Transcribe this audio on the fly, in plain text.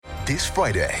This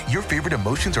Friday, your favorite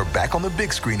emotions are back on the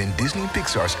big screen in Disney and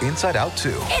Pixar's Inside Out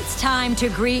 2. It's time to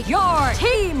greet your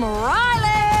Team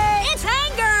Riley! It's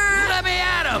anger! Let me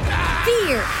at him!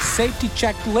 Fear! Safety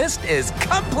checklist is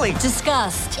complete!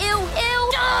 Disgust! Ew,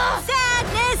 ew!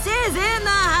 Sadness is in the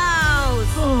house!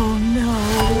 Oh, no.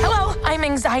 Hello, I'm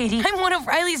anxiety. I'm one of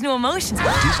Riley's new emotions.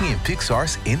 Disney and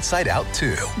Pixar's Inside Out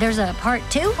 2. There's a part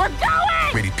 2? We're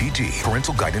going! Rated PG.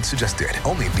 Parental guidance suggested.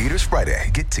 Only in theaters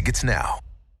Friday. Get tickets now.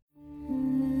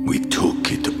 We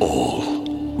took it all.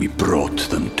 We brought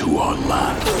them to our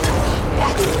land.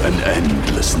 An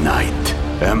endless night,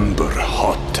 ember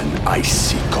hot and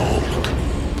icy cold.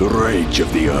 The rage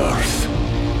of the earth.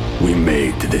 We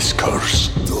made this curse.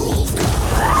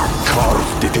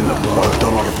 Carved it in the blood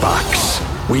on our backs.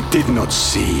 We did not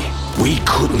see. We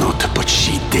could not, but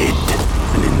she did.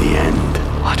 And in the end...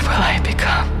 What will I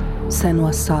become?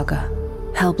 Senua's Saga.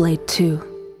 Hellblade 2.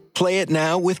 Play it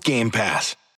now with Game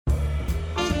Pass.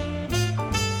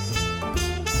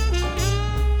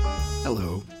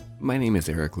 Hello, my name is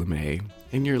Eric LeMay,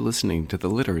 and you're listening to the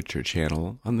Literature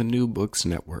Channel on the New Books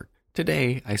Network.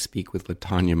 Today, I speak with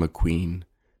LaTanya McQueen,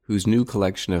 whose new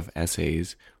collection of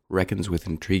essays reckons with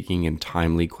intriguing and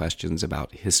timely questions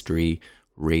about history,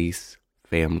 race,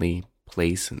 family,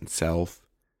 place, and self.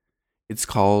 It's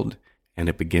called And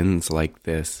It Begins Like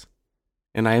This,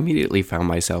 and I immediately found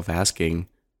myself asking,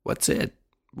 what's it?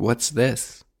 What's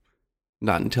this?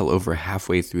 Not until over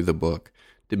halfway through the book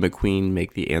did McQueen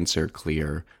make the answer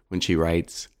clear when she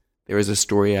writes, "There is a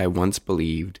story I once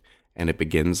believed, and it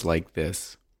begins like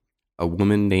this. A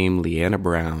woman named Leanna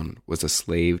Brown was a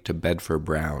slave to Bedford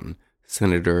Brown,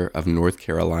 Senator of North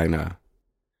Carolina.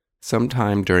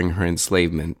 Sometime during her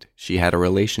enslavement, she had a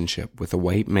relationship with a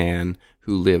white man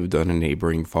who lived on a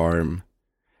neighboring farm,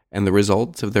 and the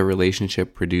results of their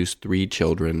relationship produced 3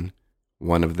 children,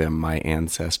 one of them my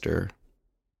ancestor."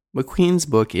 McQueen's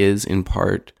book is, in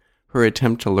part, her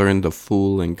attempt to learn the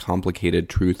full and complicated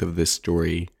truth of this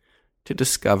story, to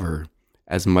discover,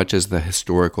 as much as the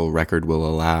historical record will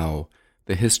allow,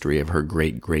 the history of her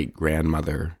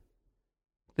great-great-grandmother.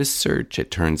 This search,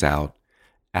 it turns out,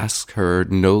 asks her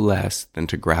no less than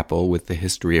to grapple with the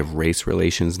history of race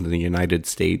relations in the United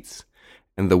States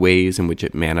and the ways in which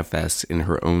it manifests in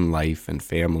her own life and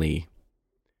family.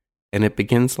 And It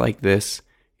Begins Like This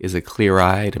is a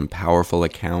clear-eyed and powerful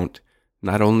account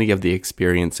not only of the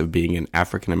experience of being an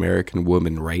African-American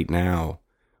woman right now,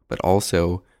 but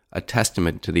also a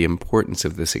testament to the importance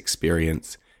of this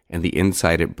experience and the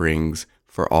insight it brings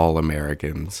for all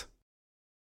Americans.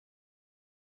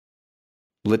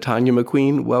 LaTanya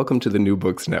McQueen, welcome to the New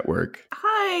Books Network.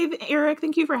 Hi, Eric.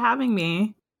 Thank you for having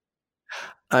me.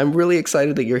 I'm really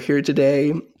excited that you're here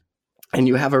today, and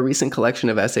you have a recent collection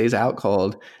of essays out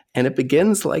called And It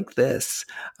Begins Like This.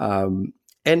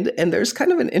 And there's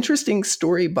kind of an interesting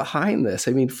story behind this.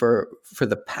 I mean, for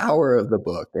the power of the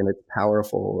book, and it's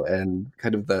powerful, and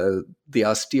kind of the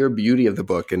austere beauty of the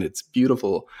book, and it's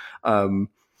beautiful.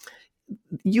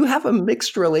 You have a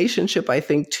mixed relationship, I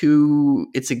think, to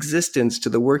its existence, to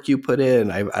the work you put in.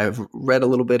 I've read a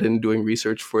little bit in doing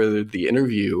research for the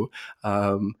interview,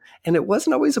 and it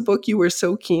wasn't always a book you were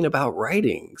so keen about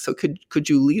writing. So could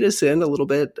you lead us in a little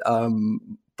bit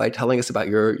by telling us about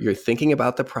your thinking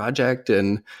about the project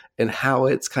and how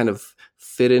it's kind of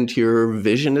fit into your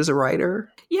vision as a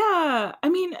writer? Yeah, I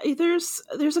mean, there's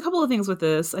a couple of things with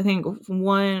this. I think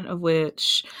one of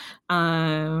which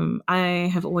I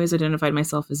have always identified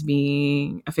myself as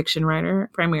being a fiction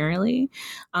writer primarily,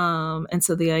 and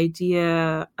so the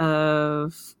idea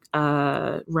of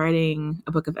writing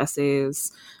a book of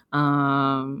essays.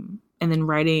 And then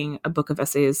writing a book of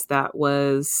essays that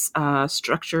was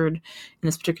structured in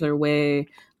this particular way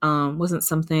wasn't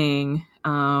something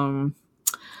I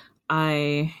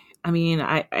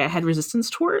had resistance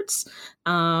towards.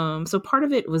 So part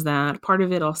of it was that. Part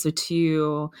of it also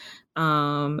too,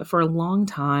 for a long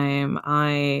time,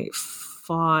 I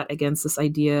fought against this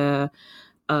idea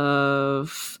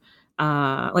of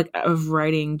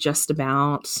writing just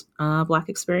about Black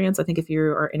experience. I think if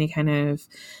you're a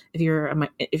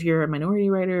minority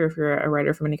writer, if you're a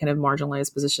writer from any kind of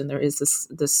marginalized position, there is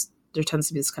there tends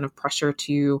to be this kind of pressure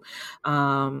to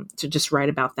just write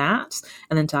about that,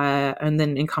 and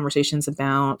then in conversations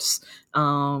about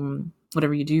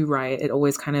whatever you do write, it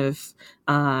always kind of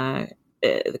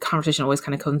the conversation always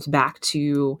kind of comes back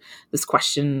to this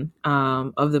question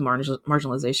of the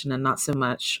marginalization, and not so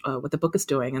much what the book is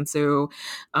doing, and so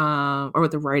or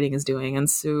what the writing is doing. And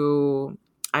so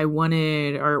I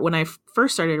wanted, or when I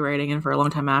first started writing, and for a long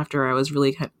time after, I was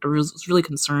really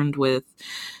concerned with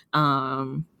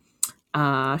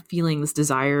feeling this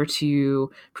desire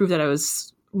to prove that I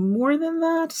was more than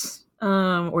that,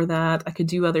 or that I could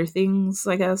do other things,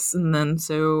 I guess. And then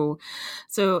so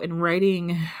in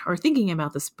writing or thinking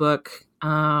about this book,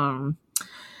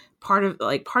 part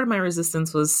of my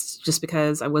resistance was just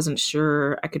because I wasn't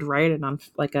sure I could write it on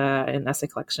like an essay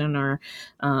collection or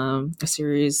a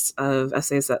series of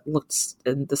essays that looked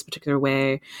in this particular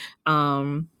way.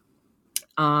 And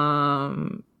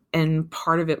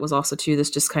part of it was also too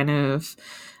this just kind of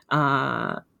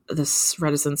this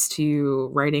reticence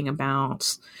to writing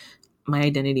about my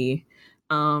identity,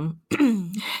 and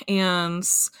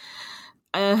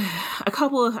a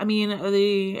couple of, and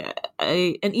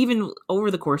even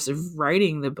over the course of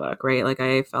writing the book, right? Like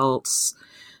I felt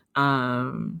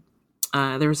there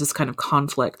was this kind of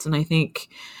conflict, and I think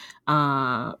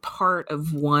part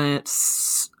of what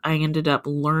I ended up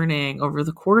learning over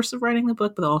the course of writing the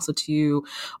book, but also too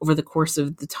over the course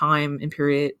of the time and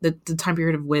period, the time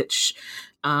period of which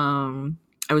I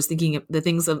was thinking of the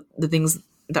things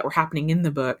that were happening in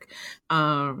the book.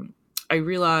 I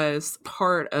realized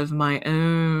part of my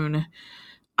own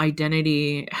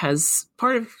identity has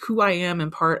part of who I am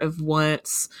and part of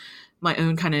what's my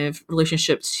own kind of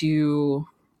relationship to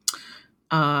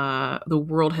the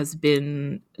world has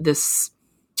been. This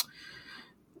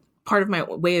part of my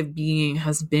way of being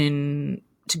has been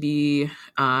to be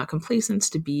complacent,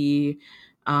 to be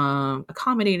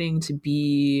accommodating, to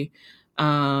be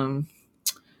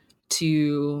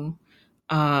to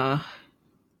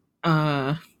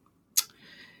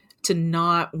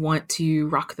not want to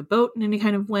rock the boat in any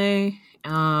kind of way.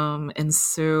 And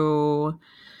so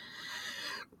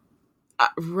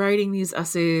writing these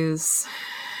essays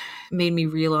made me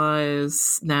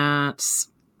realize that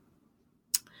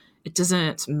it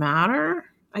doesn't matter,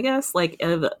 I guess. Like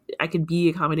I could be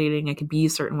accommodating, I could be a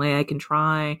certain way, I can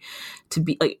try to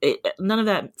be like none of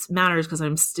that matters because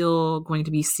I'm still going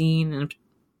to be seen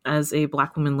as a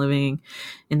Black woman living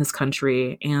in this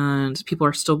country, and people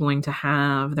are still going to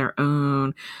have their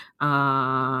own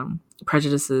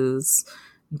prejudices,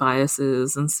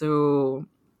 biases. And so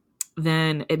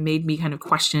then it made me kind of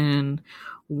question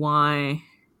why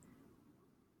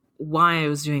I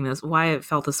was doing this, why it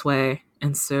felt this way.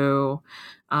 And so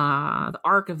the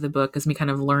arc of the book is me kind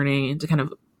of learning to kind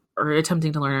of, or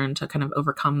attempting to learn to kind of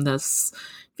overcome these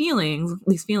feelings,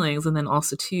 and then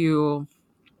also to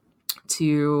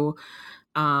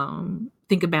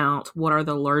think about what are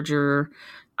the larger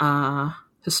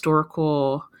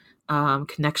historical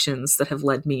connections that have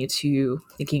led me to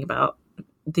thinking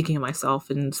of myself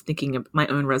and thinking of my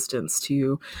own resonance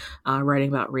to writing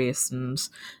about race and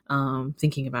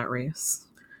thinking about race.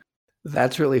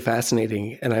 That's really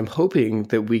fascinating, and I'm hoping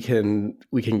that we can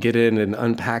get in and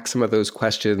unpack some of those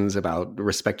questions about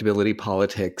respectability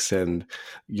politics and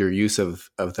your use of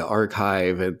the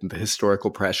archive and the historical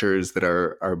pressures that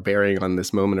are bearing on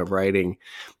this moment of writing.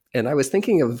 And I was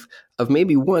thinking of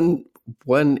maybe one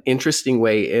interesting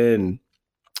way in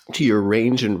to your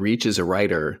range and reach as a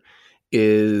writer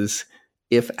is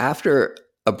if after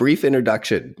a brief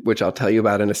introduction, which I'll tell you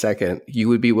about in a second, you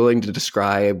would be willing to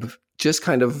describe just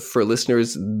kind of for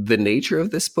listeners, the nature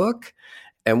of this book.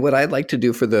 And what I'd like to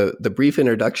do for the brief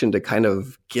introduction to kind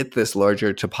of get this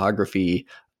larger topography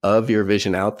of your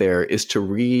vision out there is to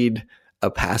read a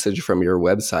passage from your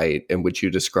website in which you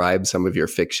describe some of your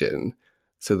fiction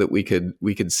so that we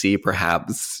could see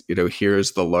perhaps,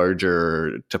 here's the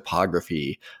larger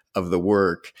topography of the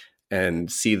work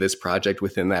and see this project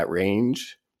within that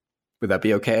range. Would that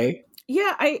be okay?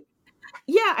 Yeah, I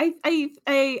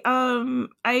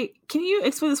can you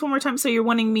explain this one more time? So you're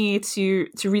wanting me to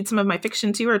read some of my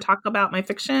fiction too, or talk about my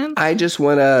fiction? I just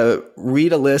want to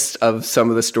read a list of some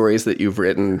of the stories that you've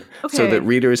written so that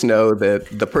readers know that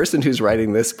the person who's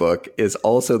writing this book is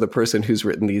also the person who's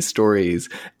written these stories,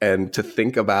 and to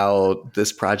think about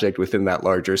this project within that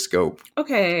larger scope.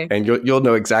 Okay. And you'll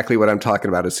know exactly what I'm talking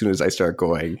about as soon as I start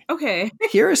going. Okay.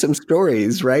 Here are some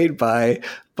stories, right, by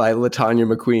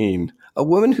LaTonya McQueen. A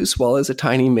woman who swallows a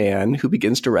tiny man who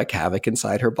begins to wreak havoc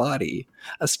inside her body.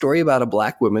 A story about a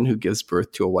Black woman who gives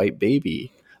birth to a white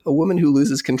baby. A woman who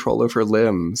loses control of her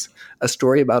limbs. A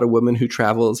story about a woman who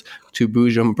travels to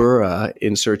Bujumbura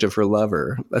in search of her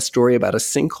lover. A story about a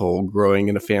sinkhole growing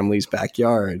in a family's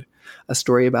backyard. A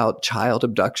story about child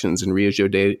abductions in Rio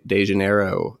de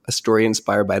Janeiro. A story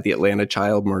inspired by the Atlanta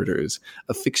child murders.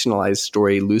 A fictionalized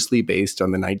story loosely based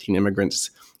on the 19 immigrants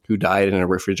who died in a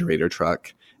refrigerator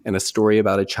truck. And a story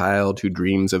about a child who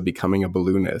dreams of becoming a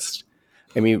balloonist.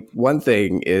 I mean, one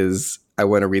thing is I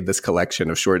want to read this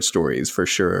collection of short stories for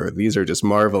sure. These are just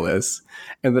marvelous.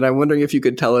 And then I'm wondering if you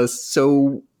could tell us,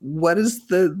 so what is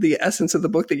the essence of the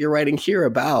book that you're writing here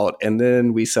about? And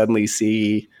then we suddenly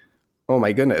see, oh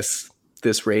my goodness,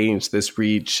 this range, this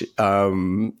reach.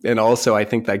 And also, I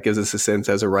think that gives us a sense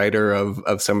as a writer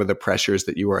of some of the pressures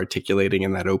that you were articulating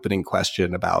in that opening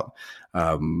question about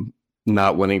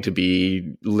not wanting to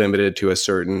be limited to a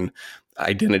certain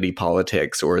identity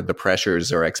politics or the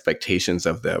pressures or expectations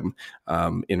of them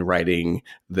in writing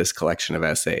this collection of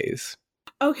essays.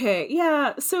 Okay,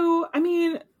 yeah. So, I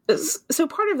mean, so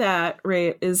part of that,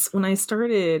 right, is when I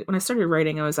started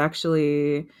writing, I was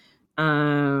actually,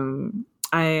 when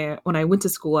I went to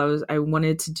school, I went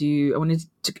into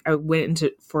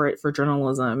for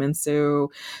journalism. And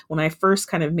so when I first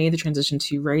kind of made the transition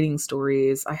to writing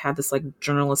stories, I had this like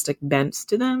journalistic bent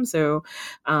to them. So,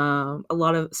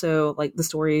 like the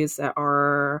stories that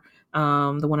are,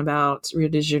 the one about Rio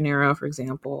de Janeiro, for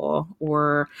example,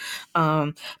 or,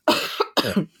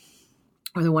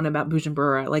 or the one about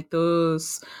Bujumbura, like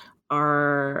those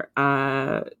are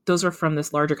from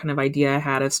this larger kind of idea I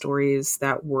had of stories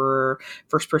that were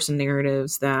first person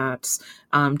narratives that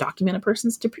document a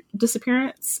person's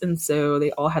disappearance. And so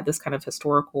they all had this kind of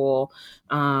historical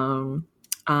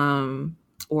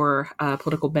or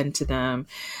political bent to them.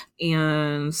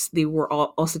 And they were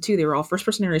all first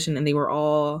person narration, and they were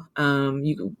all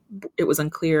it was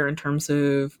unclear in terms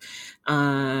of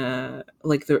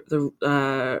like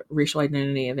the racial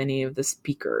identity of any of the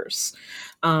speakers.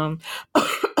 And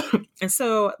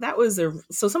so that was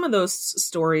so some of those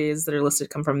stories that are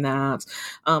listed come from that.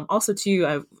 Also too,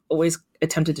 I've always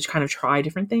attempted to kind of try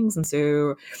different things. And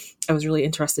so I was really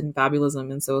interested in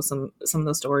fabulism. And so some of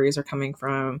those stories are coming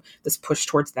from this push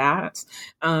towards that.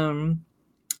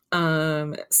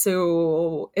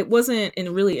 So it wasn't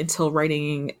really until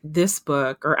writing this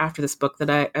book or after this book that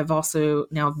I've also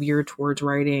now veered towards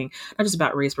writing, not just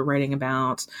about race, but writing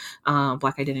about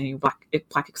Black identity,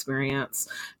 Black experience.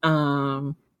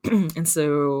 And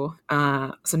so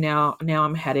now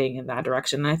I'm heading in that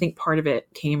direction. And I think part of it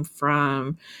came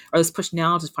from, or this push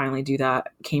now to finally do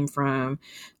that came from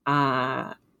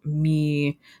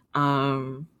me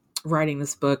writing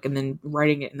this book and then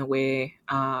writing it in the way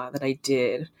that I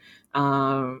did.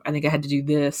 I think I had to do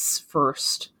this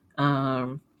first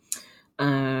before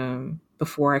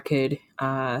I could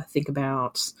think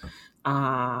about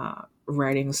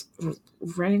writing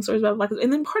stories about Black.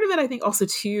 And then part of it, I think also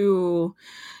too,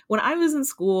 when I was in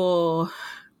school,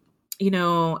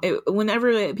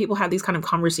 whenever people had these kind of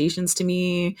conversations to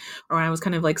me, or I was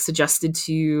kind of like suggested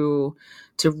to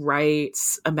write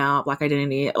about Black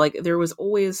identity, like there was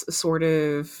always a sort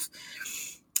of,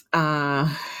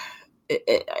 I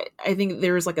think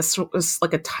there was like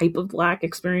a type of Black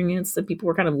experience that people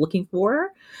were kind of looking for.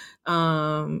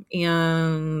 And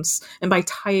by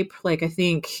type, like, I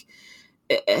think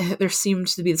there seemed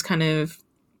to be this kind of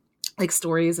like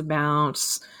stories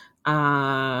about,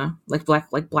 like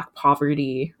Black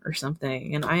poverty or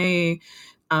something. And I,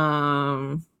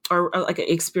 or like an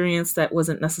experience that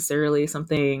wasn't necessarily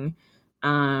something,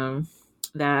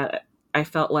 that I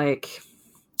felt like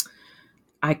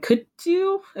I could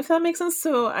do, if that makes sense.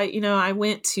 So I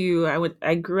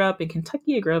grew up in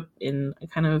Kentucky. I grew up in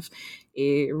kind of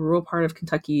a rural part of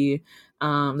Kentucky.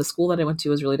 The school that I went to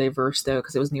was really diverse though,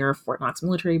 because it was near Fort Knox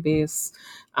military base.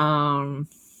 I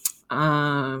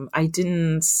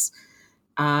didn't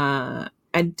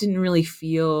really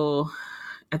feel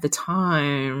at the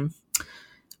time,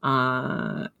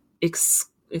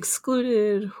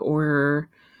 excluded or,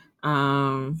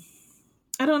 I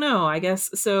don't know, I guess.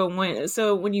 So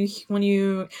when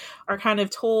you are kind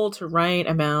of told to write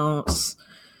about,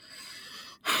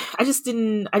 I just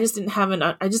didn't have an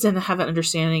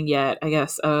understanding yet, I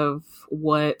guess, of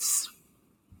what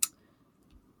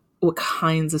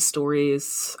kinds of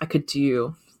stories I could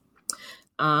do.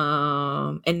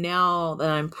 And now that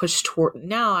I'm pushed toward,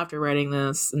 now after writing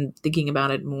this and thinking about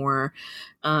it more,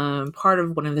 part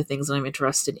of one of the things that I'm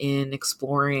interested in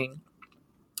exploring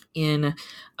in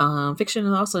fiction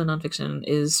and also nonfiction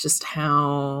is just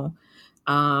how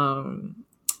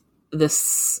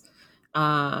this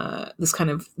kind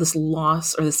of this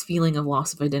loss or this feeling of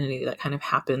loss of identity that kind of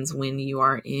happens when you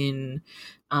are in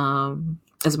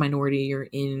as a minority, you're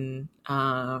in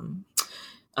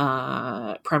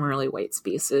primarily white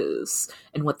spaces,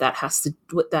 and what that has to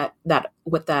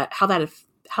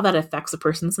how that affects a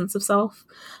person's sense of self.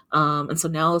 And so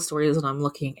now the stories that I'm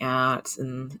looking at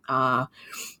and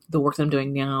the work that I'm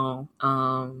doing now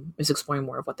is exploring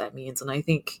more of what that means. And I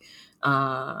think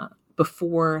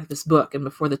before this book and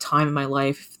before the time in my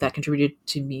life that contributed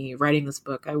to me writing this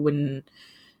book, I don't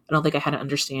think I had an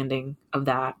understanding of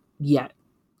that yet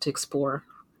to explore.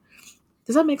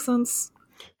 Does that make sense?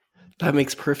 That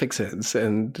makes perfect sense,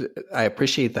 and I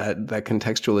appreciate that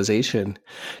contextualization.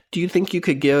 Do you think you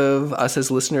could give us as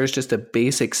listeners just a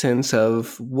basic sense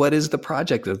of what is the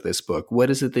project of this book? What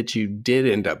is it that you did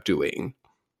end up doing?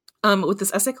 With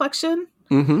this essay collection?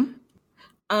 Mm-hmm.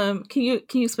 Can you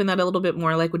explain that a little bit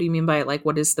more? Like, what do you mean by, like,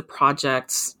 what is the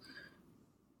project?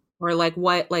 Or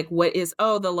what is,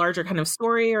 the larger kind of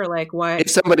story, or like what?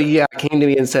 If somebody came to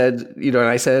me and said, and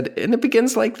I said, and it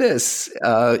begins like this,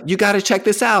 you got to check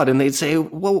this out. And they'd say,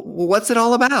 well, what's it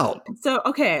all about? So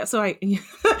I,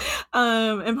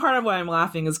 and part of why I'm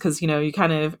laughing is because, you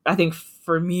kind of, I think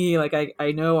for me, like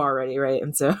I know already, right?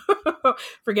 And so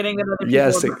forgetting that other people.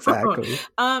 Yes, exactly.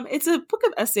 It's a book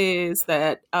of essays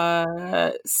that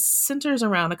centers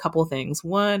around a couple of things.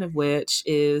 One of which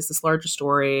is this larger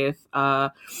story of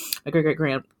my great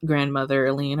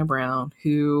grandmother, Leanna Brown,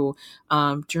 who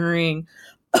during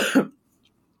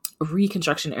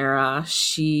Reconstruction era,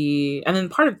 and then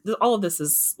part of all of this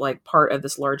is like part of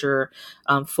this larger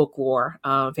folklore,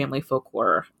 family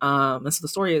folklore. And so the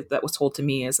story that was told to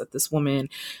me is that this woman,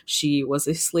 she was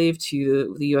a slave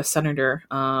to the U.S. Senator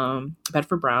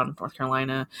Bedford Brown, North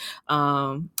Carolina,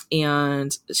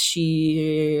 and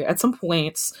she, at some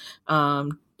point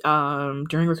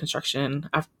during Reconstruction,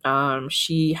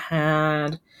 she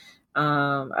had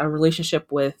a relationship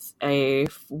with a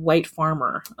white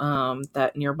farmer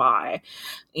that nearby,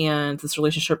 and this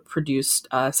relationship produced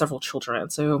several children.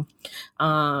 So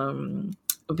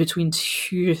between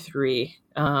 2 to 3,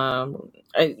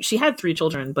 she had 3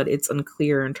 children, but it's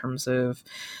unclear in terms of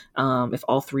if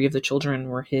all 3 of the children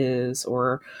were his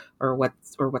or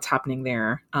what's happening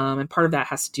there. And part of that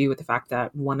has to do with the fact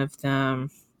that one of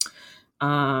them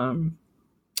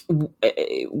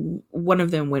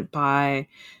went by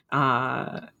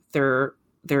their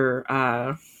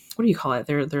what do you call it?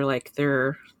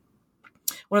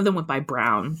 One of them went by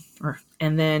Brown,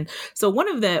 and then so one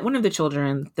of the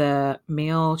children, the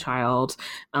male child,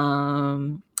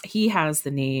 he has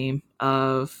the name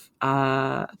of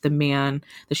the man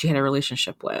that she had a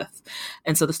relationship with.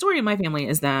 And so the story in my family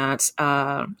is that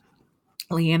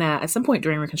Leanna, at some point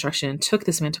during Reconstruction, took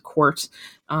this man to court,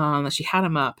 that she had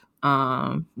him up,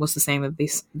 was the saying that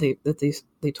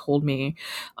they told me,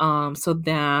 so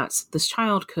that this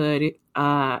child could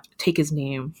take his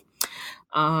name.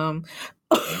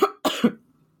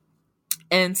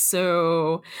 And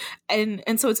so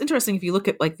it's interesting if you look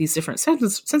at like these different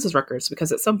census records,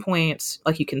 because at some point,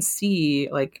 like, you can see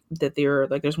like that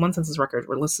there's one census record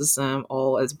where it lists them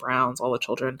all as Browns, all the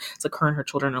children. It's like her and her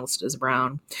children are listed as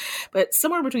Brown, but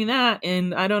somewhere between that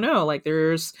and I don't know, like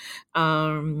there's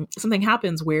something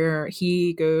happens where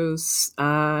he goes,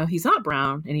 he's not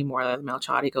Brown anymore, the male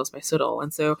child, he goes by Siddle.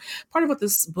 And so part of what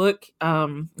this book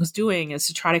was doing is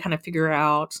to try to kind of figure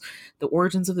out the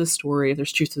origins of this story, if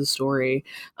there's truth to the story.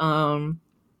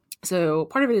 So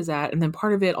part of it is that, and then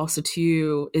part of it also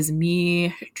too is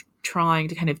me trying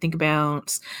to kind of think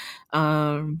about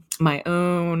my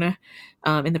own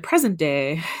in the present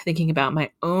day, thinking about my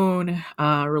own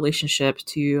relationship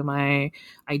to my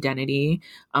identity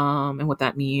and what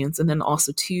that means, and then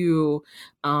also too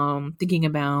thinking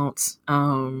about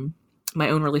my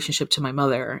own relationship to my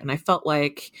mother. And I felt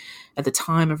like at the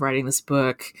time of writing this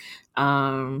book,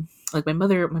 like my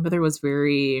mother was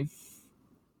very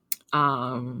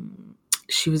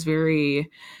she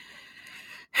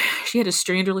had a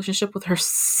strained relationship with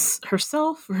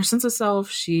herself, her sense of self.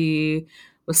 She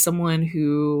was someone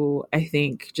who I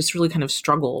think just really kind of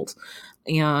struggled.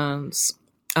 And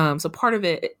so part of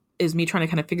it is me trying to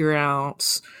kind of figure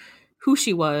out who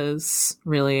she was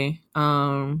really,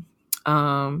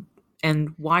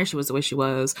 and why she was the way she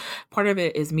was. Part of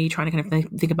it is me trying to kind of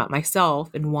think about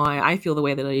myself and why I feel the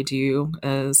way that I do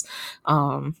as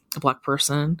a Black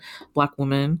person, Black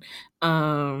woman,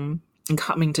 and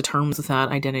coming to terms with that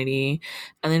identity.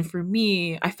 And then for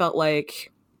me, I felt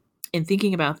like in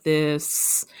thinking about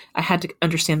this, I had to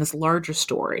understand this larger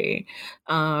story,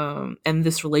 and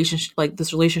this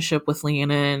relationship with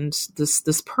Leanna and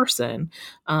this person,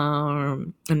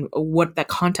 and what that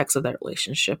context of that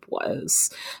relationship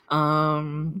was,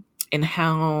 and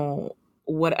how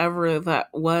whatever that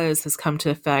was has come to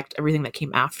affect everything that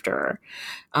came after.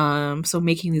 So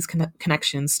making these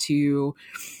connections to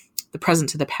the present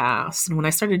to the past. And when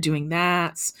I started doing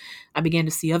that, I began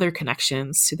to see other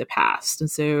connections to the past. And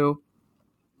so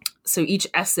each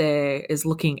essay is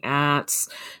looking at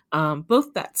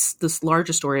both this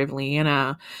larger story of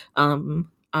Leanna,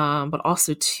 but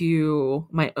also to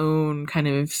my own kind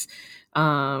of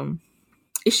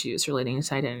issues relating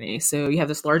to identity. So you have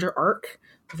this larger arc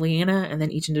Leanna, and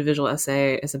then each individual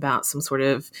essay is about some sort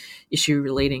of issue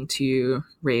relating to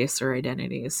race or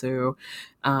identity. So,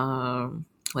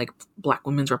 like Black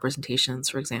women's representations,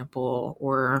 for example,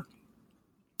 or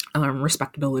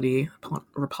respectability,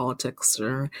 or politics,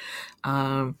 or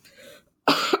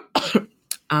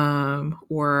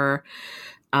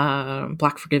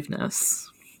Black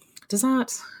forgiveness. Does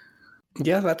that?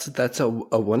 Yeah, that's a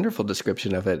wonderful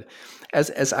description of it.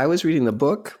 As I was reading the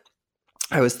book,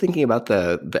 I was thinking about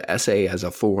the essay as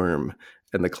a form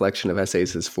and the collection of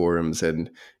essays as forms. And,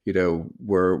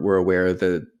 we're aware of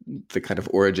the kind of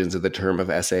origins of the term of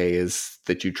essay is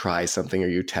that you try something or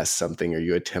you test something or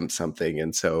you attempt something.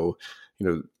 And so,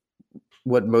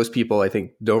 what most people, I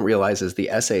think, don't realize is the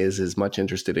essay is as much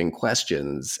interested in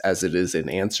questions as it is in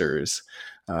answers,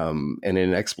 and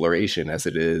in exploration as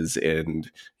it is in,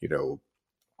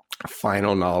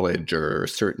 final knowledge or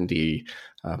certainty,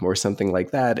 or something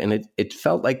like that. And it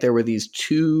felt like there were these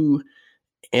two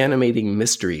animating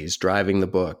mysteries driving the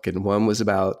book. And one was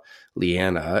about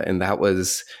Leanna, and that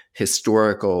was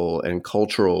historical and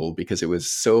cultural because it was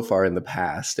so far in the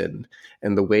past. And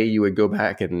the way you would go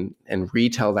back and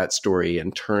retell that story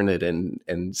and turn it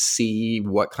and see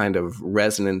what kind of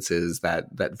resonances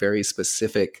that very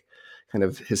specific kind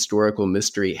of historical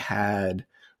mystery had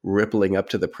rippling up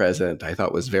to the present, I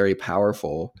thought was very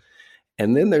powerful.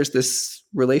 And then there's this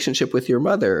relationship with your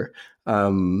mother.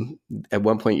 At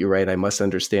one point you write, I must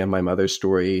understand my mother's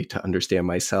story to understand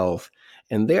myself.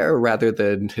 And there, rather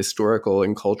than historical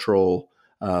and cultural,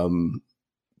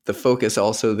 the focus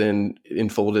also then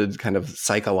enfolded kind of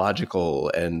psychological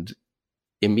and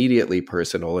immediately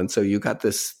personal. And so you got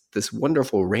this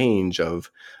wonderful range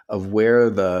of where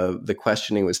the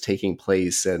questioning was taking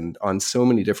place, and on so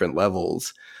many different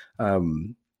levels,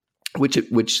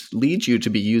 which leads you to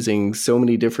be using so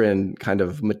many different kind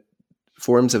of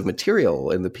forms of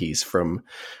material in the piece, from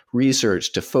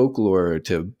research to folklore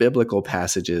to biblical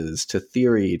passages to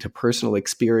theory to personal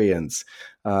experience.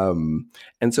 And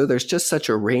so there's just such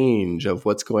a range of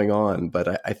what's going on.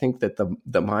 But I think that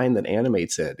the mind that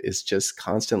animates it is just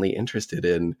constantly interested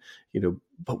in,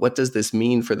 but what does this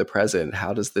mean for the present?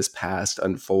 How does this past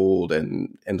unfold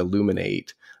and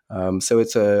illuminate? So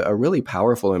it's a really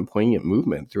powerful and poignant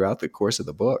movement throughout the course of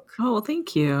the book. Oh, well,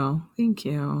 thank you. Thank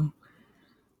you.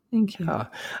 Thank you.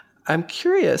 I'm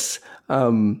curious,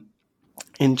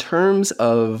 in terms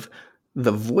of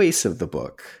the voice of the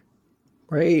book,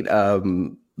 right?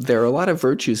 There are a lot of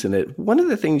virtues in it. One of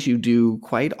the things you do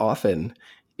quite often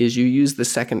is you use the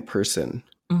second person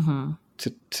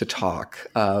to talk.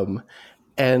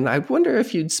 And I wonder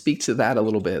if you'd speak to that a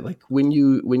little bit. Like when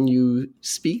you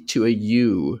speak to a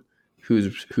you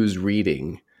who's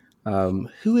reading,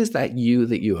 who is that you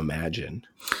that you imagine?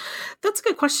 That's a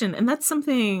good question. And that's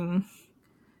something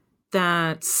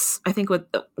that I think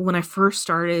when I first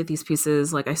started these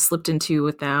pieces, like I slipped into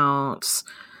without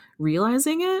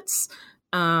realizing it.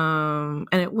 And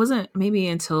it wasn't maybe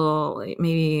until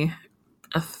maybe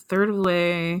a third of the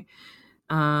way,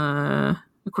 a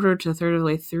quarter to a third of the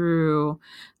way through,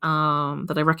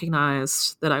 that I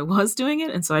recognized that I was doing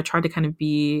it. And so I tried to kind of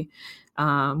be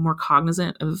more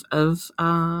cognizant of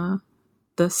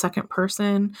the second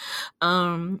person.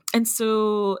 And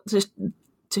so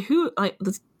to who, like,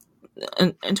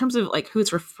 in terms of like who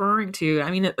it's referring to,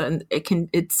 I mean,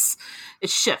 it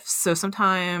shifts. So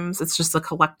sometimes it's just a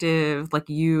collective, like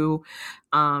you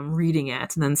reading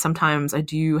it. And then sometimes I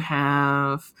do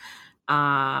have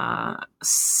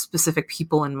specific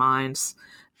people in mind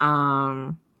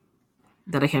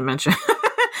that I can't mention.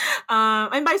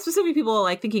 And by specific people,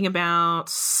 like thinking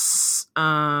about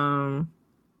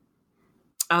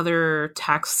other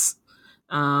texts,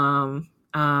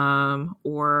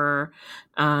 or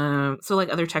so like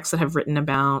other texts that have written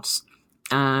about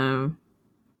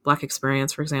Black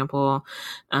experience, for example,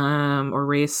 or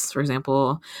race, for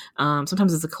example.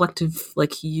 Sometimes it's a collective,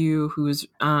 like you, who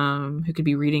could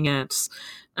be reading it,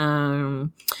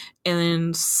 and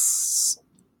then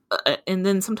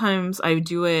sometimes I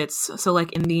do it. So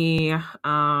like in the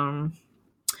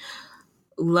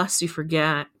Lest You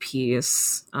Forget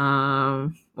piece,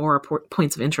 or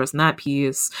points of interest in that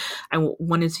piece, I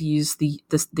wanted to use the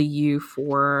you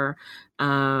for,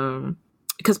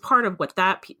 because part of what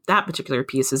that particular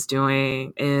piece is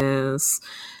doing is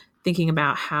thinking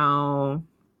about how,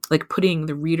 like, putting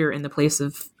the reader in the place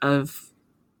of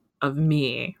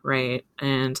me, right,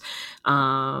 and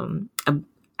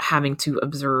having to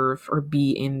observe or be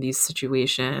in these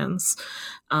situations.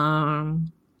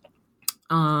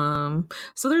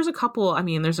 So there's a couple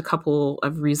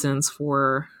of reasons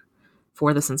for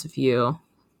the sense of you.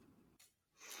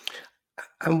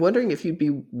 I'm wondering if you'd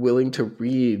be willing to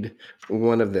read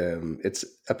one of them. It's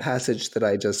a passage that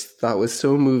I just thought was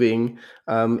so moving.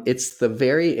 It's the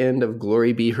very end of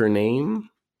Glory Be Her Name.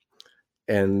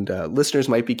 And listeners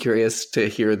might be curious to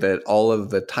hear that all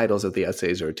of the titles of the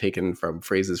essays are taken from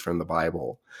phrases from the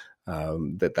Bible.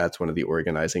 That's one of the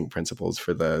organizing principles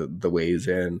for the ways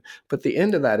in. But the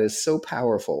end of that is so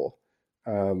powerful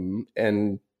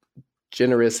and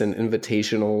generous and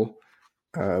invitational.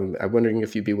 I'm wondering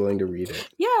if you'd be willing to read it.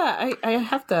 Yeah, I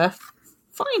have to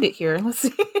find it here. Let's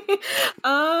see.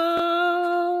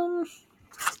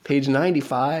 Page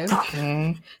 95.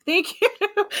 Okay. Thank you.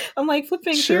 I'm like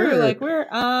flipping Sure. through, like where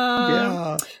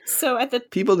Yeah. So at the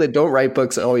people that don't write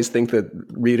books always think that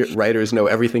writers know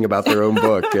everything about their own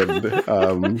book.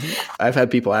 And I've had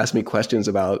people ask me questions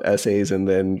about essays and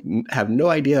then have no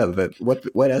idea that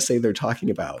what essay they're talking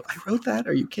about. I wrote that?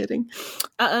 Are you kidding?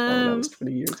 That was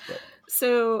 20 years ago.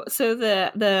 So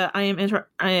the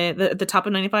the top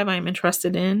of 95 I am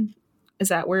interested in, is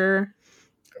that where?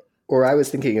 Or I was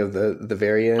thinking of the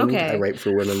very end. Okay. I write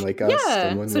for women like us.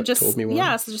 Yeah. So just told me one.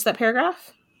 Yeah. So just that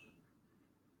paragraph.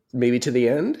 Maybe to the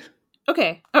end.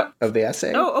 Okay. Of the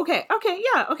essay. Oh. Okay. Okay.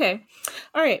 Yeah. Okay.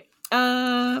 All right.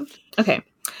 Okay.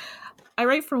 I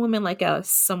write for women like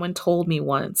us, someone told me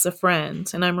once, a friend,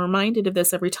 and I'm reminded of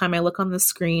this every time I look on the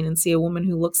screen and see a woman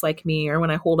who looks like me, or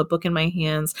when I hold a book in my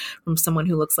hands from someone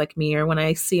who looks like me, or when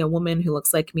I see a woman who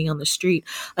looks like me on the street,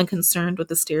 unconcerned with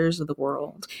the stares of the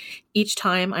world. Each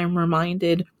time I'm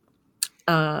reminded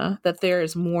that there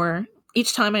is more.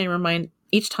 Each time it reminds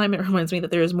me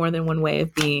that there is more than one way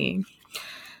of being.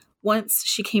 Once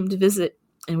she came to visit,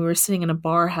 and we were sitting in a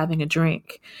bar having a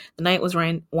drink. The night was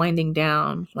winding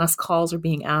down. Last calls were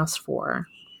being asked for.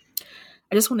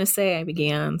 I just want to say, I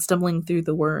began, stumbling through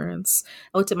the words.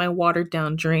 I looked at my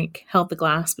watered-down drink, held the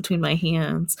glass between my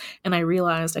hands, and I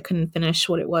realized I couldn't finish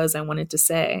what it was I wanted to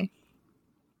say.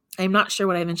 I am not sure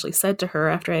what I eventually said to her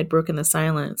after I had broken the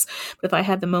silence, but if I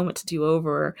had the moment to do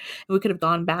over, and we could have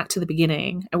gone back to the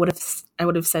beginning, I would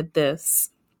have said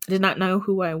this. I did not know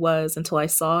who I was until I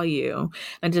saw you.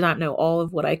 I did not know all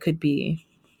of what I could be.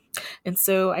 And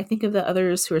so I think of the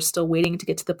others who are still waiting to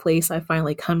get to the place I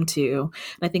finally come to.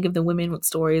 And I think of the women with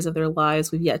stories of their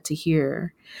lives we've yet to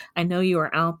hear. I know you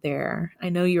are out there. I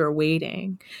know you are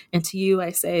waiting. And to you,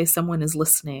 I say, someone is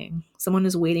listening. Someone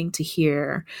is waiting to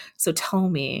hear. So tell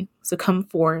me. So come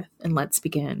forth and let's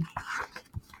begin.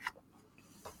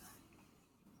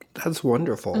 That's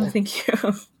wonderful. Oh, thank you.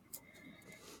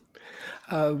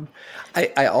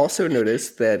 I also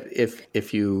noticed that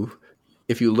if you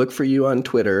look for you on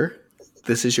Twitter,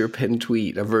 this is your pinned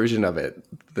tweet, a version of it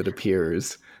that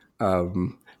appears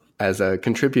as a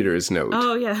contributor's note.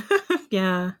 Oh yeah,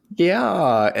 yeah,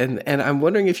 yeah. And I'm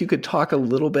wondering if you could talk a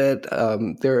little bit.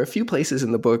 There are a few places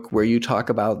in the book where you talk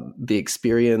about the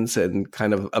experience and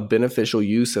kind of a beneficial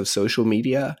use of social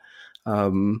media.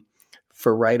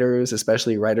 For writers,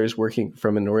 especially writers working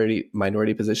from a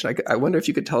minority position. I wonder if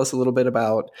you could tell us a little bit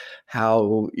about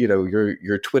how,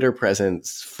 your Twitter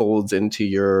presence folds into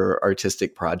your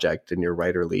artistic project and your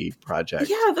writerly project.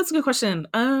 Yeah, that's a good question.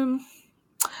 For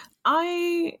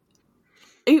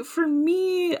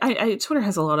me, Twitter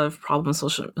has a lot of problems.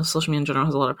 Social media in general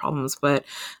has a lot of problems, but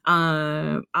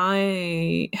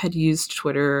I had used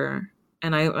Twitter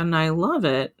and I love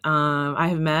it. I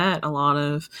have met a lot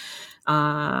of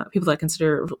people that I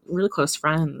consider really close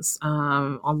friends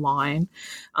online.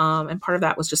 And part of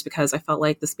that was just because I felt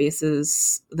like the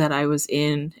spaces that I was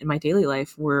in my daily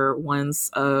life were ones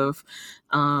of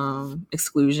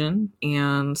exclusion.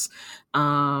 And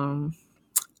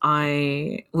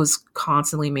I was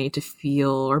constantly made to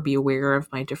feel or be aware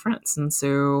of my difference. And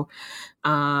so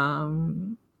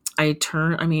I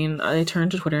turned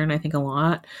to Twitter, and I think a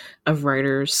lot of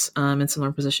writers in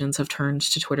similar positions have turned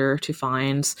to Twitter to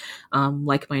find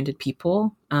like-minded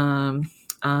people,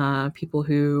 people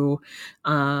who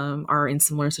are in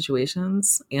similar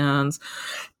situations. And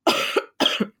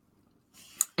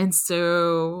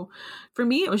so for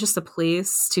me, it was just a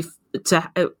place to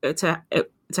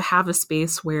have a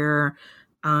space where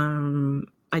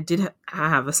I did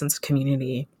have a sense of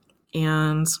community,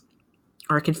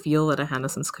 or I could feel that I had a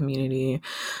sense of community.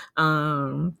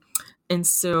 And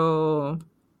so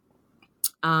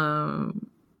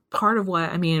part of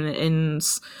what, in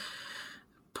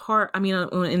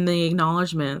the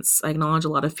acknowledgements, I acknowledge a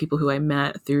lot of people who I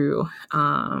met through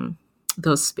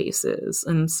those spaces.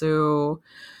 And so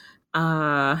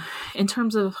in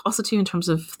terms of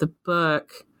the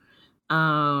book,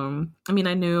 I'm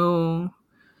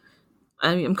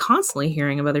constantly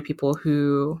hearing of other people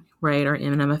who write or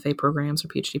in MFA programs or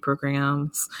PhD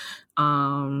programs.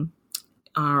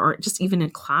 or just even in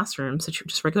classrooms,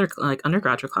 just regular like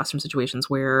undergraduate classroom situations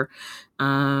where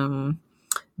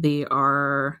they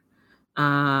are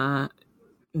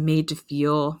made to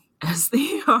feel as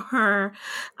they are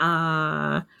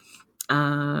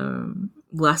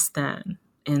less than.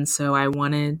 And so I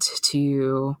wanted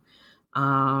to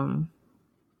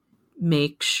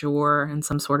make sure in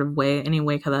some sort of way, any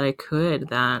way that I could,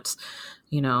 that,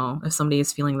 you know, if somebody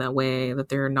is feeling that way, that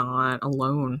they're not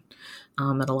alone,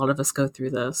 that a lot of us go through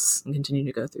this and continue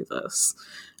to go through this.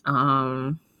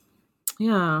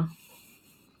 Yeah.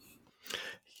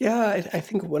 Yeah, I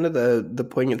think one of the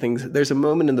poignant things, there's a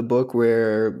moment in the book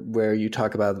where you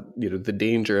talk about, you know, the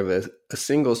danger of a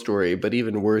single story, but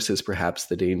even worse is perhaps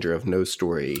the danger of no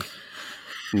story,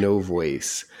 no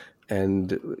voice.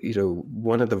 And, you know,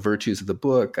 one of the virtues of the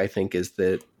book, I think, is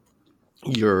that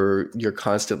you're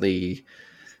constantly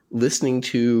listening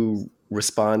to,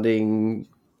 responding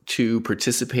to,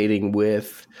 participating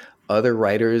with other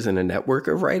writers in a network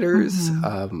of writers.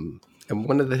 Mm-hmm. And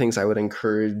one of the things I would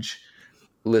encourage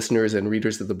listeners and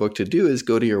readers of the book to do is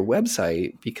go to your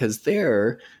website, because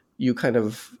there you kind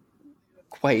of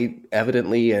quite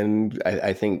evidently, and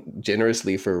I think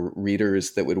generously for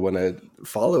readers that would want to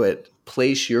follow it,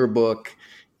 place your book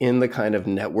in the kind of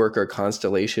network or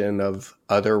constellation of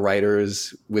other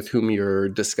writers with whom you're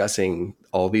discussing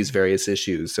all these various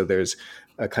issues. So there's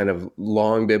a kind of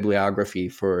long bibliography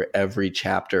for every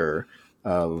chapter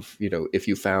of, you know, if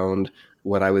you found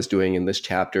what I was doing in this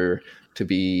chapter to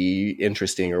be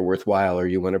interesting or worthwhile, or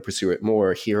you want to pursue it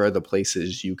more, here are the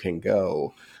places you can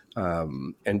go.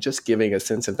 And just giving a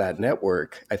sense of that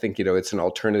network, I think, you know, it's an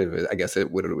alternative. I guess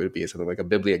it would be something like a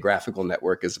bibliographical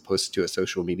network as opposed to a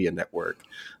social media network.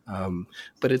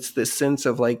 But it's this sense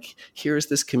of like, here's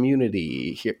this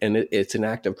community here, and it's an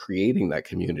act of creating that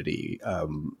community,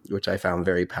 which I found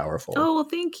very powerful. Oh, well,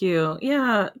 thank you.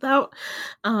 Yeah, that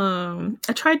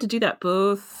I tried to do that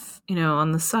both, you know,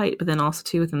 on the site, but then also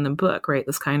too within the book, right?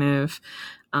 This kind of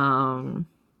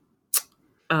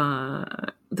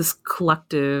this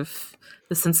collective,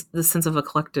 the sense of a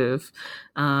collective,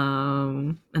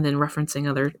 and then referencing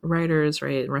other writers,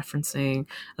 right? Referencing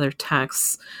other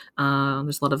texts.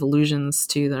 There's a lot of allusions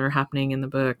too that are happening in the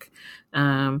book,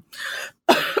 right?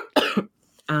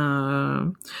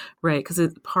 Because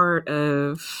it's part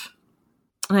of,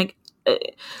 like,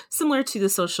 similar to the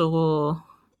social.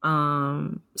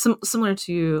 Similar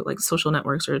to like social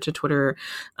networks or to Twitter,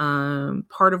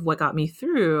 part of what got me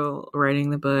through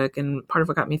writing the book and part of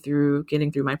what got me through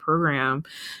getting through my program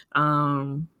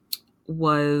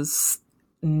was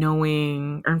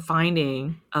knowing and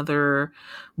finding other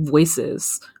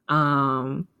voices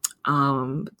that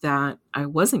I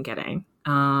wasn't getting,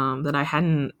 that I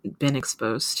hadn't been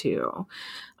exposed to.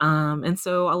 And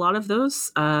so a lot of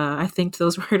those, I thanked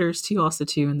those writers too, also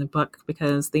too, in the book,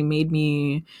 because they made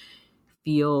me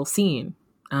feel seen.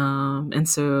 And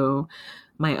so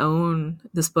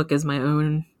this book is my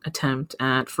own attempt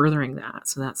at furthering that.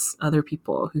 So that's other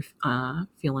people who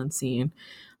feel unseen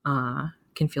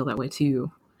can feel that way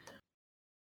too.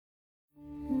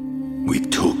 We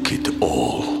took it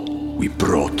all. We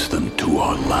brought them to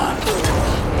our land.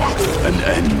 An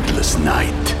endless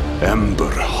night, ember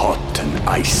hot and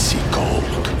icy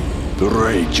cold. The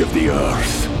rage of the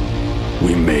earth.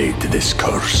 We made this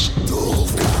curse.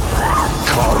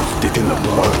 Carved it in the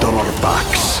blood on our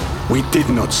backs. We did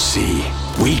not see.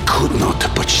 We could not,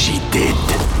 but she did.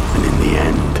 And in the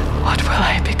end, what will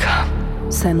I become?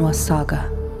 Senua's Saga.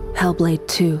 Hellblade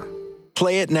 2.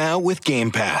 Play it now with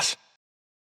Game Pass.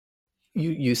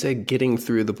 You said getting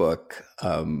through the book.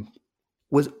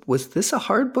 Was this a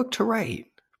hard book to write?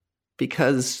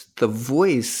 Because the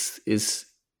voice is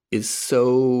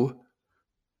so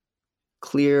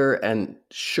clear and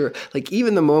sure. Like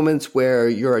even the moments where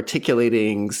you're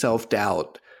articulating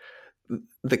self-doubt,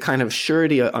 the kind of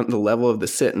surety on the level of the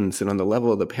sentence and on the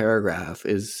level of the paragraph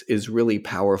is really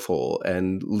powerful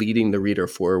and leading the reader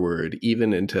forward,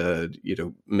 even into, you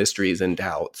know, mysteries and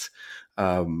doubts.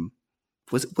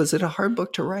 Was it a hard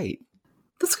book to write?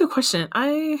 That's a good question.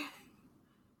 I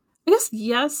guess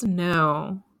yes,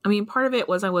 no. I mean, part of it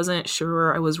was I wasn't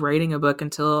sure I was writing a book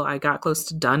until I got close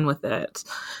to done with it.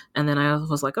 And then I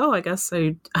was like, oh, I guess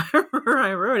I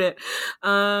wrote it.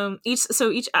 Each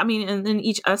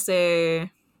essay,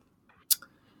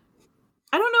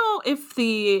 I don't know if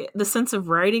the sense of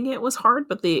writing it was hard,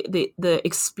 but the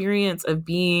experience of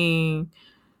being,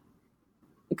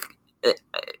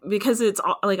 because it's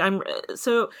like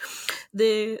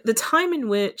the time in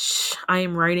which I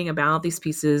am writing about these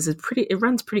pieces it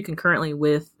runs pretty concurrently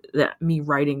with me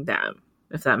writing them,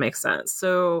 if that makes sense.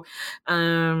 So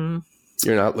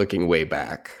you're not looking way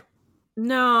back.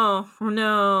 No,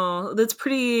 that's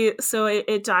pretty. So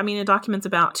it documents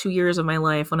about 2 years of my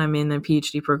life when I'm in the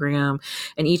PhD program,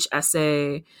 and each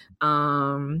essay,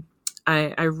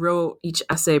 I wrote each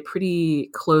essay pretty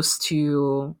close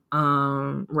to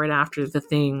right after the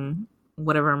thing,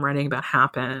 whatever I'm writing about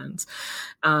happens.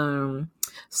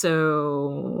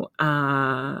 So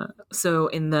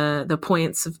in the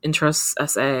points of interest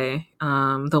essay,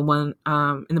 the one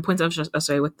in the points of interest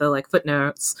essay with the like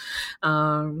footnotes,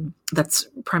 that's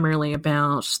primarily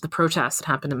about the protests that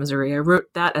happened in Missouri. I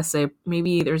wrote that essay.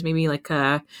 It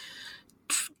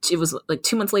was like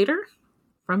 2 months later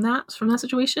from that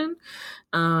situation,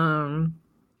 and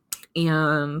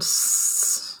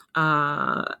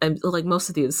like most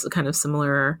of these kind of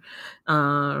similar.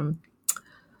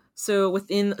 So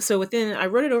within, I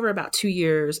wrote it over about 2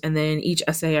 years, and then each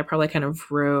essay I probably kind of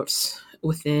wrote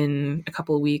within a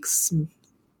couple of weeks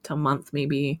to a month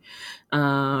maybe,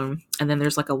 and then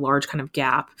there's like a large kind of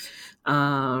gap,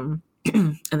 and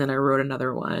then I wrote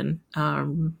another one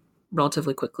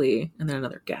relatively quickly, and then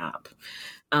another gap.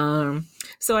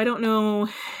 So I don't know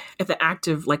if the act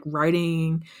of like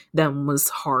writing them was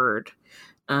hard.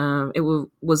 It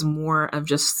was more of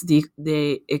just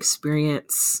the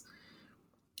experience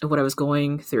of what I was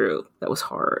going through that was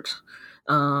hard.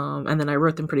 And then I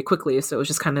wrote them pretty quickly, so it was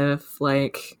just kind of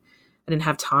like I didn't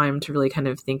have time to really kind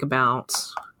of think about.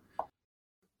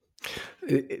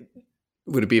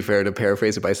 Would it be fair to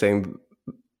paraphrase it by saying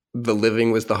the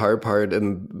living was the hard part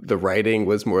and the writing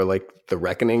was more like the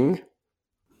reckoning?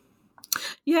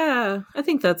 Yeah, I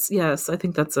think that's a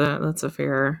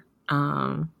fair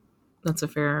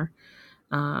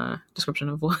description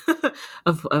of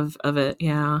of it.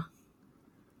 Yeah.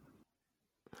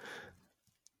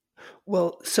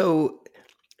 Well, so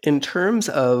in terms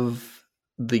of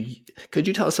could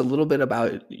you tell us a little bit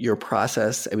about your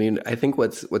process? I mean, I think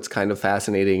what's kind of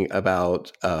fascinating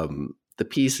about the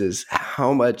piece is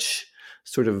how much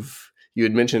sort of, you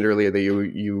had mentioned earlier that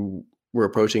you were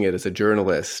approaching it as a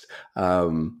journalist,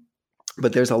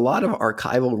 but there's a lot of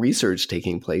archival research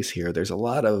taking place here. There's a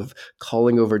lot of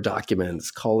calling over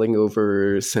documents, calling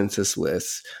over census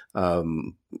lists,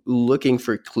 looking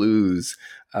for clues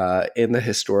in the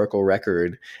historical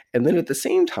record. And then at the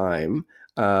same time,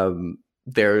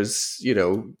 there's,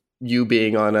 you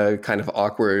being on a kind of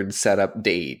awkward setup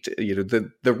date,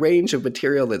 the range of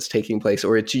material that's taking place,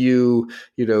 or it's you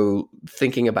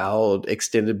thinking about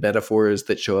extended metaphors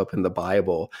that show up in the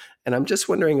Bible. And I'm just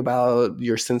wondering about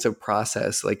your sense of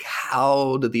process, like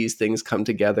how do these things come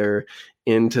together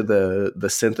into the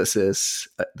synthesis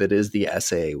that is the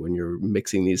essay when you're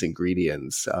mixing these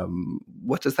ingredients?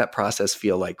 What does that process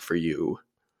feel like for you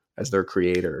as their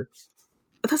creator?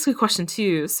 That's a good question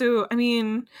too. So, I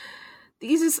mean, the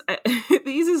easiest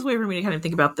way for me to kind of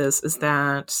think about this is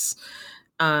that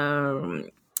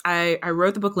I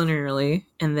wrote the book linearly,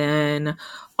 and then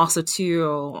also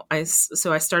too, I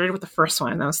started with the first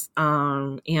one. That was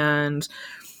and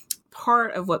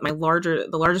part of what the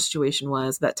larger situation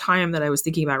was, that time that I was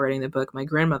thinking about writing the book, my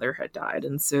grandmother had died,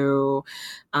 and so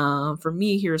for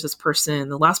me, here's this person,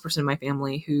 the last person in my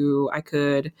family who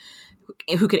could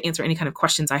answer any kind of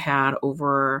questions I had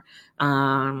over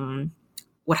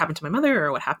what happened to my mother,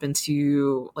 or what happened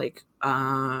to like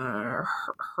her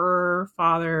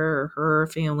father or her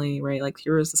family, right? Like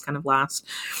here was this kind of last.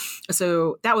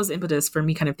 So that was the impetus for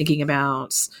me kind of thinking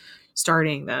about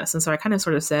starting this. And so I kind of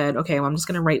sort of said, okay, well, I'm just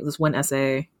going to write this one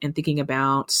essay and thinking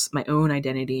about my own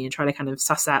identity and try to kind of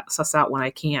suss out what I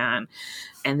can.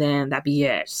 And then that be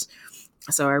it.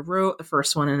 So I wrote the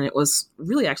first one, and it was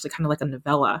really actually kind of like a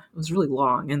novella. It was really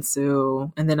long. And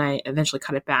then I eventually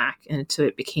cut it back until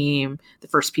it became the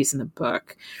first piece in the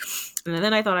book. And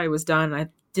then I thought I was done. I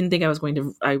didn't think I was going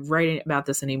to write about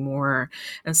this anymore.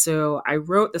 And so I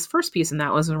wrote this first piece, and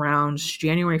that was around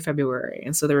January, February.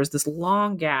 And so there was this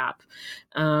long gap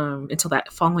until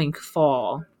that following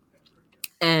fall.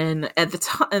 And at the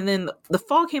time, and then the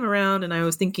fall came around, and I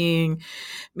was thinking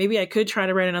maybe I could try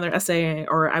to write another essay,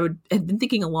 or had been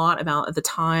thinking a lot about at the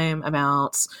time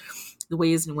about the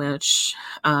ways in which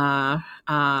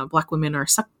Black women are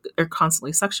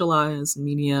constantly sexualized in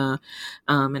media,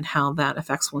 and how that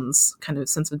affects one's kind of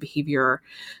sense of behavior.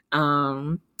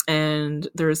 And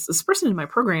there's this person in my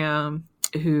program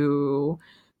who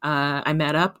I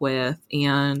met up with,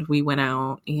 and we went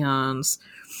out, and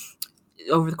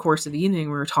over the course of the evening,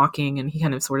 we were talking, and he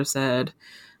kind of sort of said,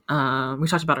 we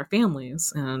talked about our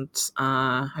families, and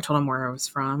I told him where I was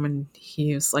from, and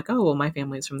he was like, oh, well, my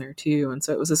family's from there too. And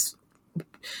so it was this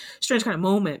strange kind of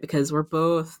moment, because we're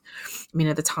both, I mean,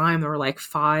 at the time there were like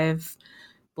 5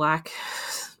 Black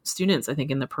students, I think,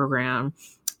 in the program.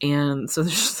 And so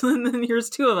and then here's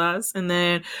two of us. And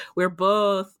then we're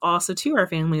both also too, our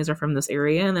families are from this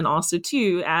area. And then also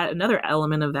too, another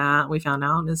element of that we found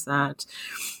out is that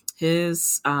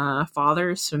his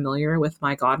father is familiar with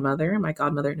my godmother. My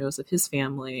godmother knows of his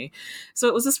family. So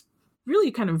it was this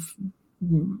really kind of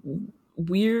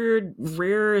weird,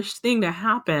 rare-ish thing to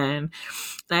happen.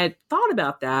 And I had thought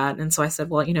about that. And so I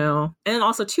said, well, and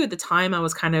also too, at the time I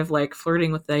was kind of like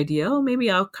flirting with the idea, oh,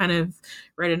 maybe I'll kind of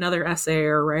write another essay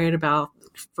or write about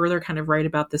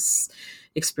this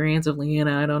experience of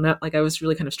Leanna. I don't know. Like I was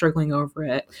really kind of struggling over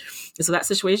it. And so that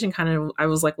situation I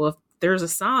was like, well, if there's a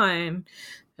sign,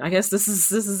 I guess this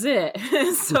is it.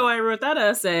 So I wrote that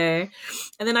essay,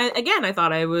 and then I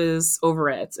thought I was over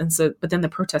it. And so, but then the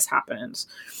protest happened.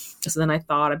 So then I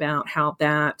thought about how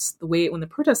when the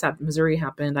protest happened, Missouri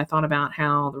happened, I thought about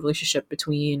how the relationship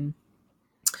between,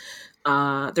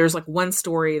 there's like one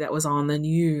story that was on the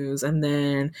news, and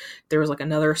then there was like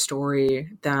another story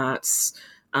that's,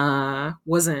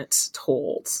 wasn't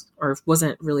told or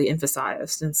wasn't really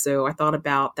emphasized. And so I thought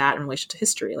about that in relation to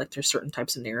history. Like there's certain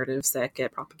types of narratives that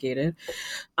get propagated.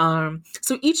 So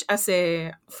each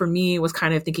essay for me was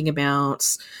kind of thinking about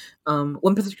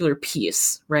one particular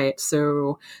piece, right?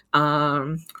 So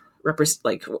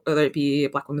like whether it be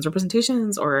Black women's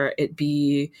representations or it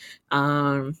be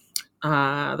the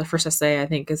first essay I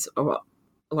think is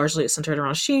largely centered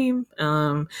around shame.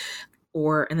 And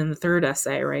then the third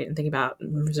essay, right, and thinking about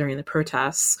Missouri and the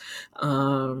protests,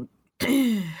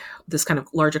 this kind of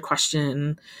larger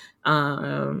question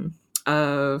of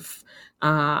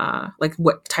like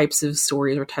what types of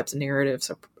stories or types of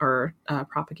narratives are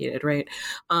propagated, right?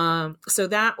 So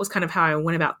that was kind of how I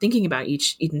went about thinking about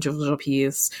each individual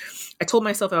piece. I told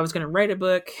myself I was going to write a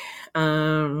book.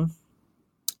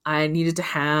 I needed to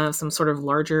have some sort of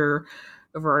larger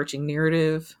overarching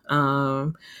narrative.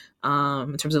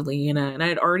 In terms of Leanna, and I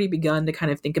had already begun to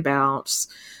kind of think about,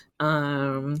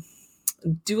 do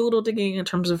a little digging in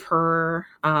terms of her,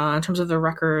 in terms of the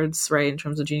records, right, in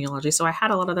terms of genealogy. So I had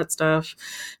a lot of that stuff.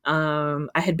 I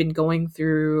had been going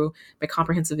through my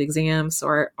comprehensive exam, so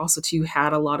I also too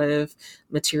had a lot of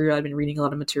material. I'd been reading a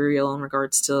lot of material in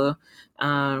regards to,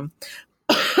 in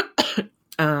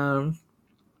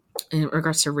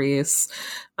regards to race.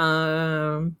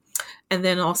 And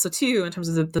then also too, in terms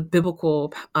of the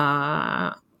biblical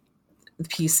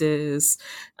pieces,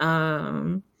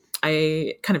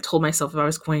 I kind of told myself if I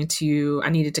was I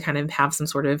needed to kind of have some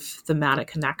sort of thematic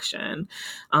connection.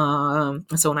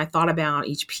 And so when I thought about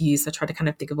each piece, I tried to kind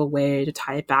of think of a way to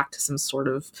tie it back to some sort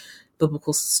of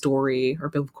biblical story or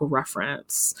biblical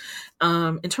reference.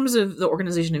 In terms of the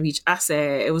organization of each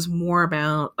essay, it was more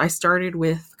about, I started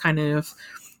with kind of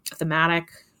a thematic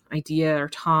idea or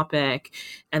topic,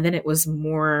 and then it was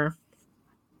more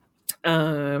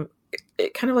kind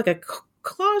of like a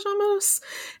collage almost.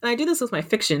 And I do this with my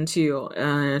fiction too,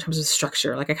 in terms of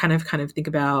structure. Like I kind of think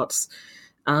about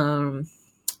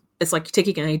it's like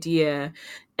taking an idea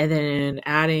and then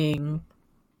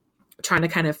trying to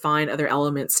kind of find other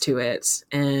elements to it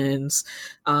and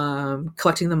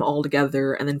collecting them all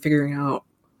together and then figuring out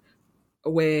a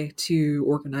way to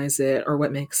organize it or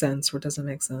what makes sense or doesn't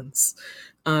make sense.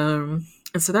 And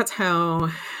so that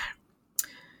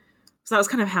was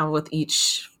kind of how with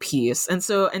each piece. And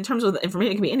so in terms of the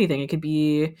information, it can be anything. It could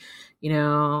be,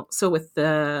 so with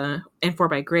the And For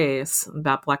by Grace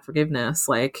about Black forgiveness,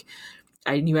 like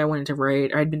I knew I wanted to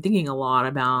write, or I'd been thinking a lot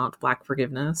about Black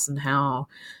forgiveness and how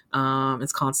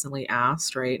it's constantly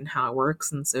asked, right, and how it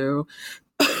works. And so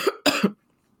that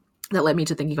led me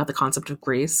to thinking about the concept of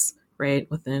grace, right,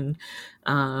 within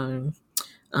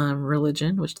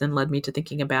religion, which then led me to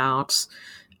thinking about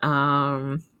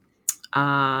the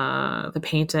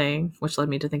painting, which led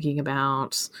me to thinking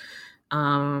about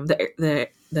the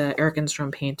Eric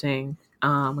Enstrom painting,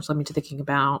 which led me to thinking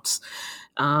about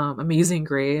Amazing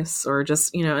Grace, or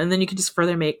just, and then you can just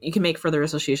make further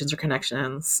associations or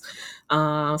connections.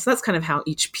 So that's kind of how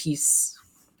each piece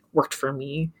worked for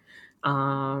me.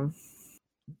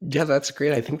 Yeah, that's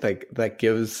great. I think that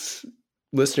gives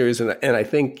listeners and I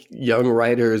think young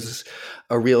writers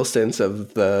a real sense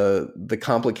of the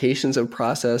complications of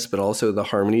process, but also the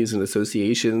harmonies and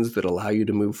associations that allow you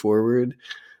to move forward.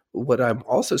 What I'm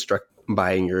also struck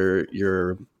by in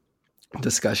your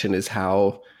discussion is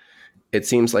how it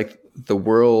seems like the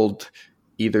world,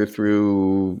 either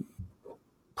through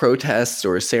protests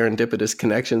or serendipitous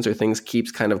connections or things,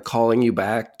 keeps kind of calling you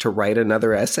back to write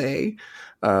another essay,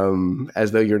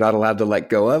 as though you're not allowed to let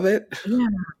go of it. Yeah.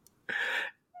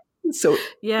 So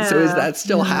is that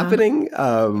still happening?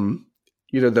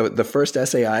 The first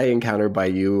essay I encountered by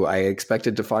you, I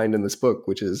expected to find in this book,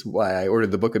 which is why I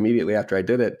ordered the book immediately after I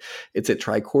did it. It's at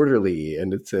Triquarterly,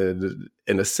 and it's an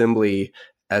assembly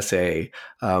essay,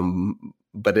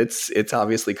 but it's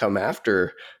obviously come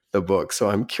after the book. So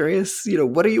I'm curious,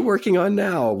 what are you working on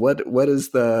now? What is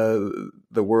the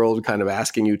world kind of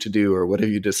asking you to do, or what have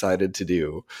you decided to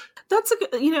do? That's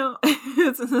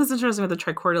that's interesting with the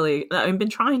Triquarterly. I've been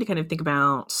trying to kind of think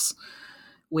about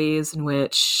ways in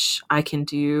which I can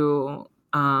do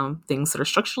things that are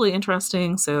structurally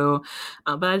interesting. So,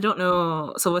 but I don't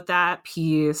know. So with that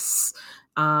piece,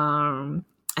 and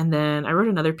then I wrote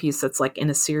another piece that's like in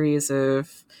a series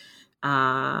of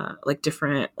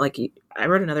different, like I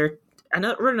wrote another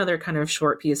kind of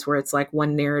short piece where it's like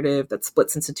one narrative that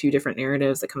splits into two different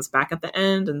narratives that comes back at the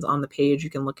end, and on the page you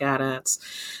can look at it,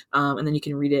 and then you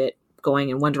can read it going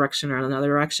in one direction or another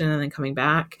direction and then coming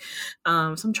back. So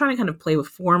I'm trying to kind of play with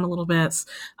form a little bit,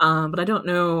 but I don't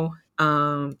know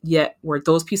yet where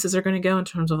those pieces are going to go in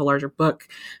terms of a larger book.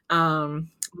 In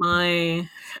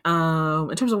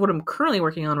terms of what I'm currently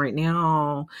working on right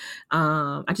now,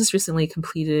 I just recently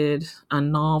completed a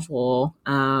novel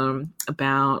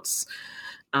about.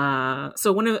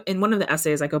 So in one of the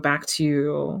essays, I go back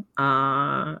to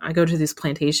I go to these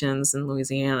plantations in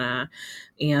Louisiana,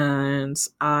 and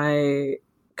I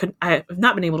have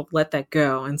not been able to let that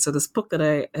go. And so this book that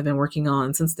I have been working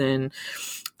on since then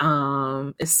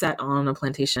is set on a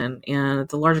plantation, and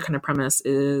the larger kind of premise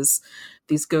is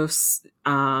these ghosts,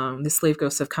 these slave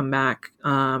ghosts, have come back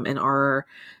and are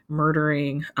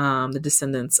murdering the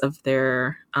descendants of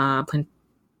their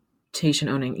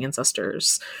plantation-owning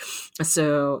ancestors.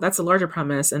 So that's a larger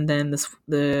premise. And then in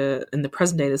the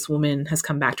present day, this woman has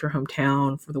come back to her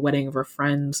hometown for the wedding of her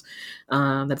friend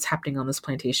that's happening on this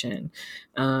plantation.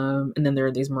 And then there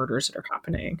are these murders that are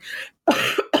happening.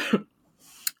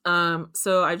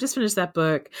 So I've just finished that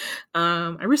book.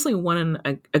 I recently won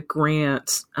a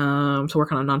grant to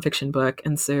work on a nonfiction book,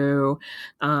 and so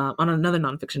on another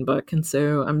nonfiction book, and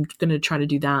so I'm going to try to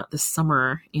do that this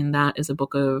summer. And that is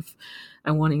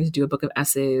I'm wanting to do a book of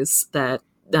essays that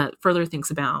further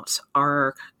thinks about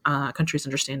our country's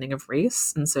understanding of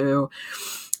race. And so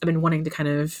I've been wanting to kind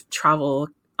of travel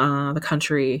the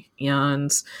country,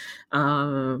 and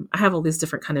I have all these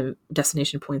different kind of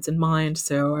destination points in mind.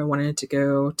 So I wanted to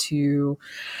go to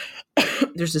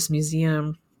there's this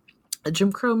museum, a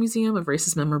Jim Crow Museum of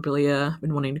Racist Memorabilia. I've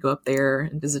been wanting to go up there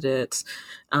and visit it.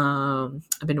 I've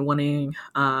been wanting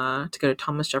to go to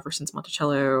Thomas Jefferson's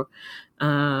Monticello.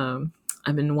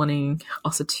 I've been wanting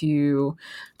also to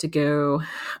go.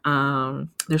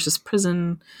 There's this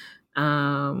prison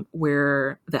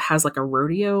where that has like a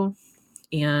rodeo,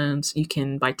 and you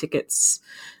can buy tickets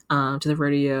to the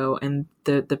rodeo, and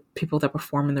the people that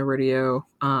perform in the rodeo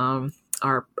are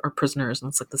prisoners, and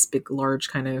it's like this big, large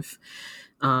kind of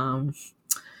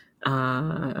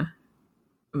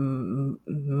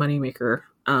moneymaker.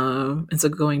 And so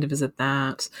going to visit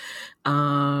that.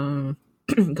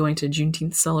 Going to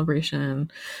Juneteenth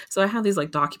celebration. So I have these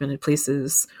like documented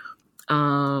places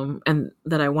and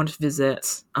that I want to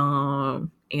visit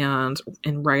and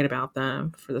write about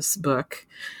them for this book.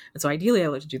 And so ideally I'd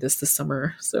like to do this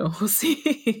summer. So we'll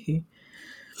see.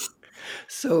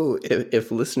 So if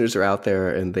listeners are out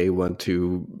there and they want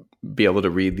to be able to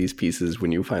read these pieces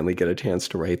when you finally get a chance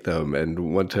to write them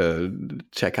and want to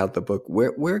check out the book,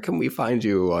 where can we find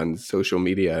you on social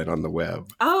media and on the web?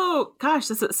 Oh gosh.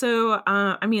 So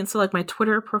like my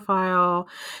Twitter profile,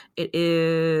 it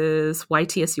is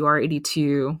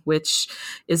YTSUR82, which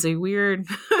is a weird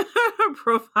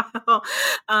profile.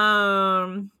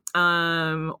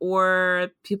 Or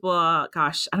people,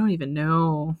 gosh, I don't even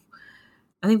know.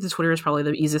 I think the Twitter is probably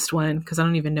the easiest one because I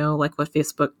don't even know like what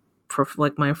Facebook,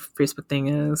 like my Facebook thing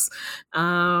is.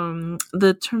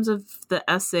 The terms of the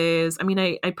essays, I mean,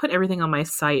 I put everything on my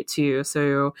site too.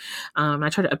 So I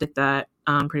try to update that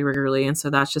pretty regularly. And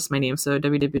so that's just my name. So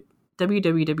www.latanya,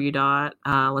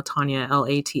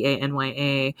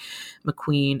 LATANYA,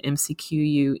 McQueen,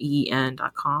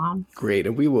 McQueen.com. Great.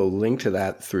 And we will link to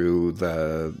that through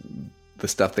the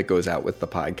stuff that goes out with the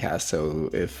podcast. So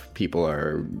if people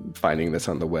are finding this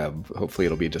on the web, hopefully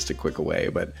it'll be just a click away,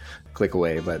 but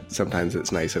sometimes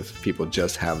it's nice if people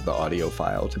just have the audio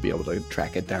file to be able to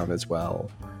track it down as well.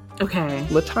 Okay.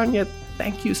 Latanya,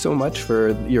 thank you so much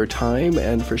for your time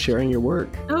and for sharing your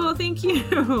work. Oh, thank you.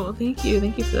 Thank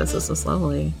you for this. This was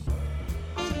lovely.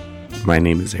 My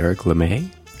name is Eric LeMay,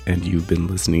 and you've been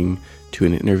listening to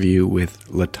an interview with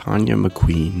Latanya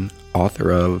McQueen, author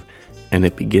of And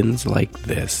It Begins Like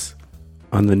This,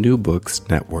 on the New Books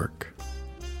Network.